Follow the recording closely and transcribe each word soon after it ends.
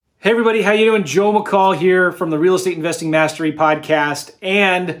Hey everybody, how you doing? Joe McCall here from the Real Estate Investing Mastery podcast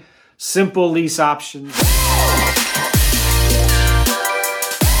and Simple Lease Options.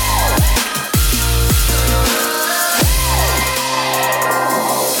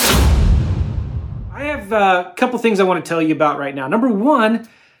 I have a couple things I want to tell you about right now. Number one,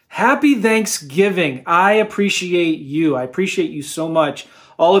 happy Thanksgiving. I appreciate you. I appreciate you so much.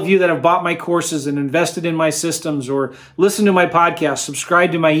 All of you that have bought my courses and invested in my systems or listened to my podcast,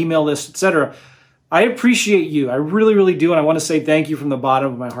 subscribed to my email list, etc. I appreciate you. I really, really do. And I want to say thank you from the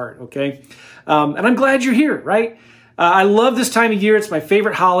bottom of my heart, okay? And I'm glad you're here, right? I love this time of year. It's my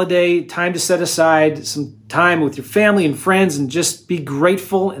favorite holiday, time to set aside some time with your family and friends and just be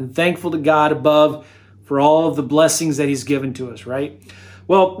grateful and thankful to God above for all of the blessings that He's given to us, right?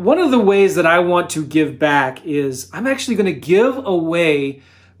 Well, one of the ways that I want to give back is I'm actually going to give away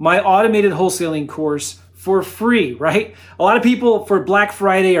my automated wholesaling course for free, right? A lot of people for Black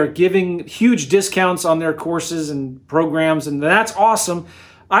Friday are giving huge discounts on their courses and programs, and that's awesome.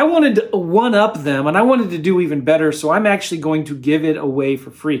 I wanted to one-up them, and I wanted to do even better, so I'm actually going to give it away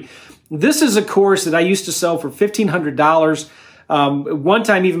for free. This is a course that I used to sell for $1,500. One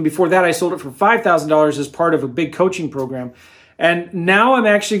time, even before that, I sold it for $5,000 as part of a big coaching program. And now I'm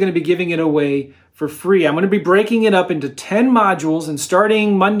actually going to be giving it away for free. I'm going to be breaking it up into 10 modules, and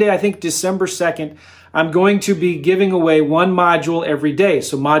starting Monday, I think December 2nd, I'm going to be giving away one module every day.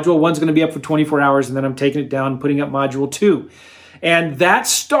 So module 1 is going to be up for 24 hours, and then I'm taking it down and putting up module 2. And that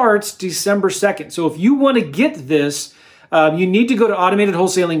starts December 2nd. So if you want to get this, you need to go to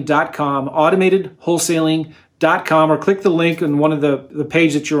automatedwholesaling.com, automatedwholesaling.com, or click the link on one of the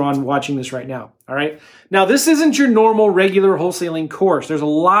page that you're on watching this right now. All right. Now, this isn't your normal regular wholesaling course. There's a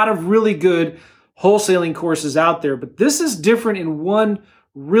lot of really good wholesaling courses out there, but this is different in one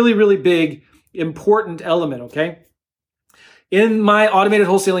really, really big, important element. Okay. In my automated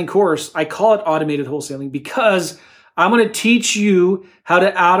wholesaling course, I call it automated wholesaling because I'm going to teach you how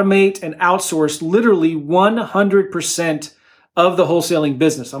to automate and outsource literally 100% of the wholesaling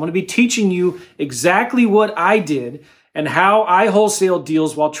business. I'm going to be teaching you exactly what I did and how I wholesale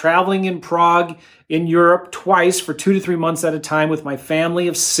deals while traveling in Prague, in Europe, twice for 2 to 3 months at a time with my family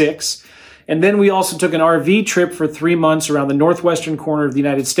of 6. And then we also took an RV trip for 3 months around the northwestern corner of the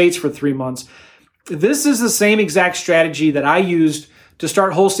United States for 3 months. This is the same exact strategy that I used to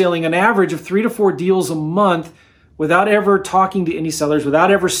start wholesaling an average of 3 to 4 deals a month without ever talking to any sellers,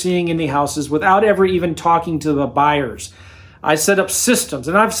 without ever seeing any houses, without ever even talking to the buyers. I set up systems,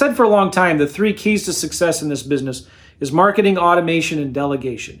 and I've said for a long time, the 3 keys to success in this business is marketing, automation, and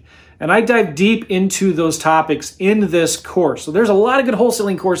delegation. And I dive deep into those topics in this course. So there's a lot of good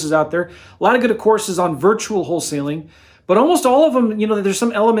wholesaling courses out there, a lot of good courses on virtual wholesaling, but almost all of them, there's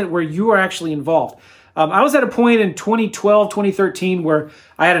some element where you are actually involved. I was at a point in 2012, 2013 where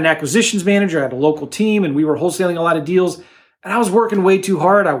I had an acquisitions manager, I had a local team, and we were wholesaling a lot of deals, and I was working way too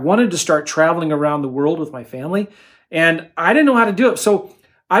hard. I wanted to start traveling around the world with my family, and I didn't know how to do it. So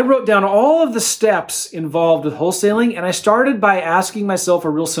I wrote down all of the steps involved with wholesaling, and I started by asking myself a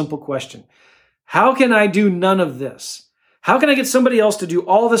real simple question. How can I do none of this? How can I get somebody else to do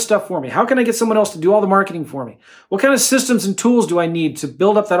all this stuff for me? How can I get someone else to do all the marketing for me? What kind of systems and tools do I need to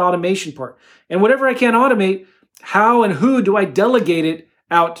build up that automation part? And whatever I can't automate, how and who do I delegate it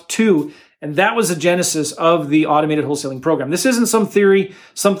out to? And that was the genesis of the automated wholesaling program. This isn't some theory,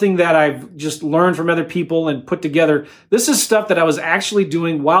 something that I've just learned from other people and put together. This is stuff that I was actually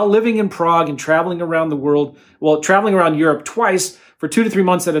doing while living in Prague and traveling around the world, traveling around Europe twice for 2 to 3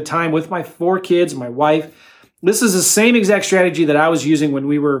 months at a time with my 4 kids and my wife. This is the same exact strategy that I was using when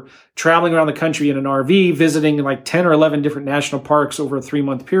we were traveling around the country in an RV, visiting like 10 or 11 different national parks over a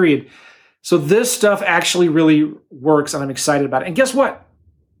 3-month period. So this stuff actually really works, and I'm excited about it. And guess what?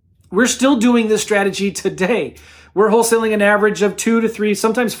 We're still doing this strategy today. We're wholesaling an average of 2 to 3,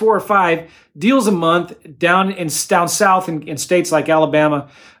 sometimes 4 or 5 deals a month down south in states like Alabama,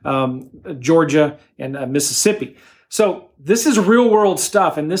 Georgia, and Mississippi. So this is real world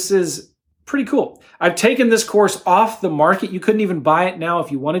stuff, and this is pretty cool. I've taken this course off the market. You couldn't even buy it now if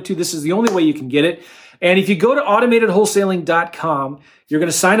you wanted to. This is the only way you can get it. And if you go to automatedwholesaling.com, you're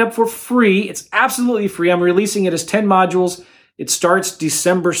going to sign up for free. It's absolutely free. I'm releasing it as 10 modules. It starts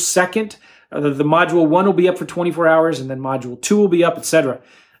December 2nd. The module 1 will be up for 24 hours, and then module 2 will be up, etc.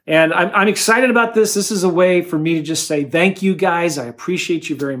 And I'm excited about this. This is a way for me to just say thank you, guys. I appreciate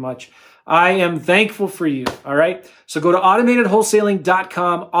you very much. I am thankful for you. All right. So go to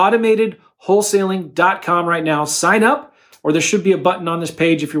automatedwholesaling.com, automatedwholesaling.com right now. Sign up, or there should be a button on this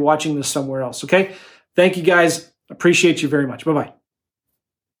page if you're watching this somewhere else. Okay. Thank you, guys. Appreciate you very much. Bye-bye.